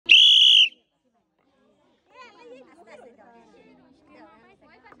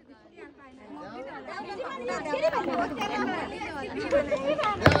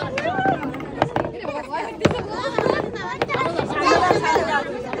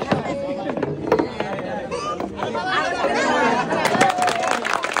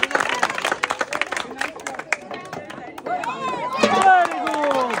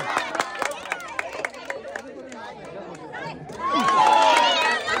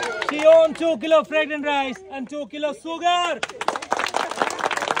She owned 2 kilo fragrant rice and 2 kilo sugar.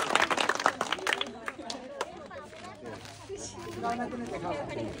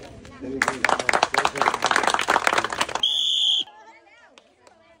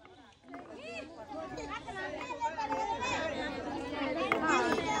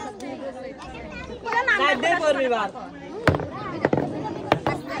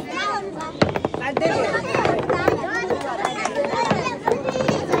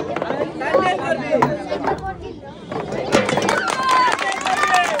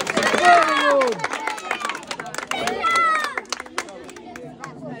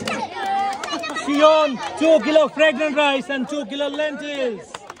 She owned 2 kilo fragrant rice and 2 kilo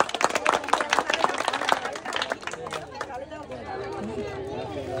lentils.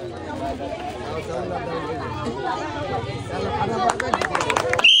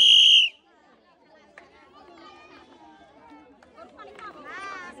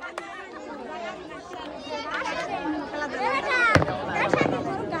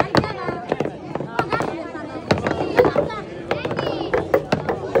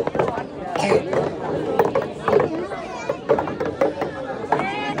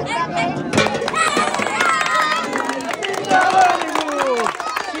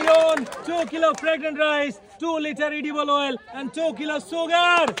 She owned 2 kilo fragrant rice, 2 liter edible oil and 2 kilo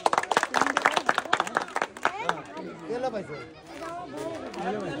sugar.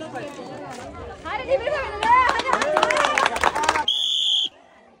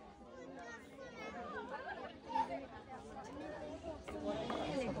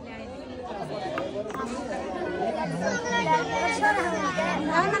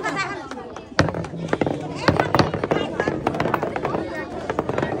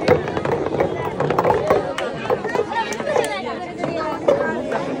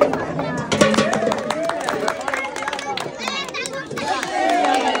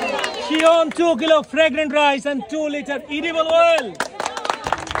 She owned 2 kilo fragrant rice and 2 liter edible oil.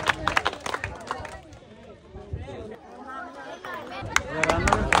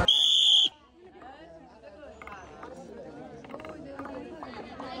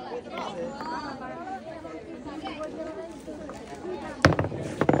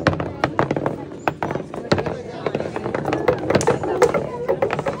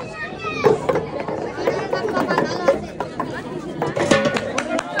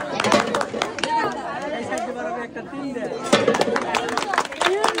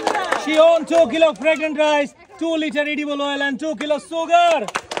 She owned 2 kilo fragrant rice, 2 liter edible oil and 2 kilo sugar.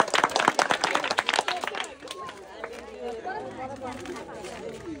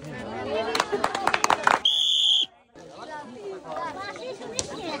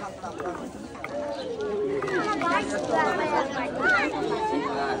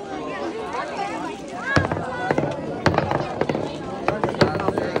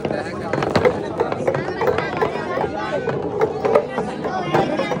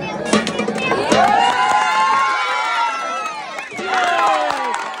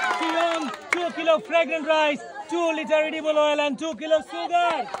 Fragrant rice, 2 liter edible oil and 2 kilo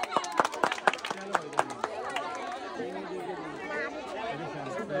sugar.